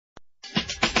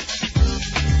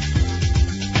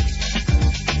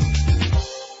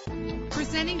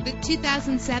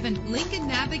2007 Lincoln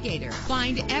Navigator.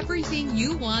 Find everything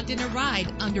you want in a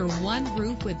ride under one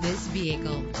roof with this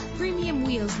vehicle. Premium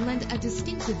wheels lend a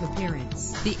distinctive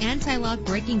appearance. The anti-lock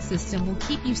braking system will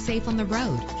keep you safe on the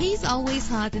road. He's always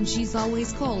hot and she's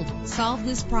always cold. Solve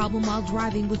this problem while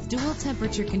driving with dual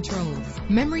temperature controls.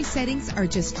 Memory settings are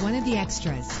just one of the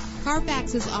extras.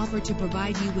 Carfax is offered to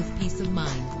provide you with peace of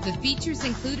mind. The features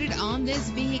included on this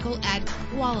vehicle add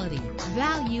quality,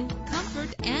 value, comfort,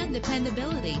 and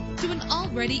dependability to an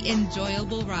already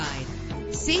enjoyable ride.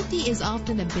 Safety is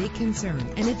often a big concern,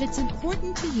 and if it's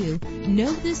important to you,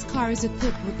 know this car is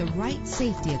equipped with the right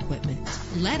safety equipment.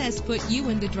 Let us put you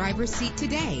in the driver's seat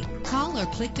today. Call or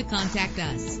click to contact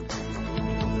us.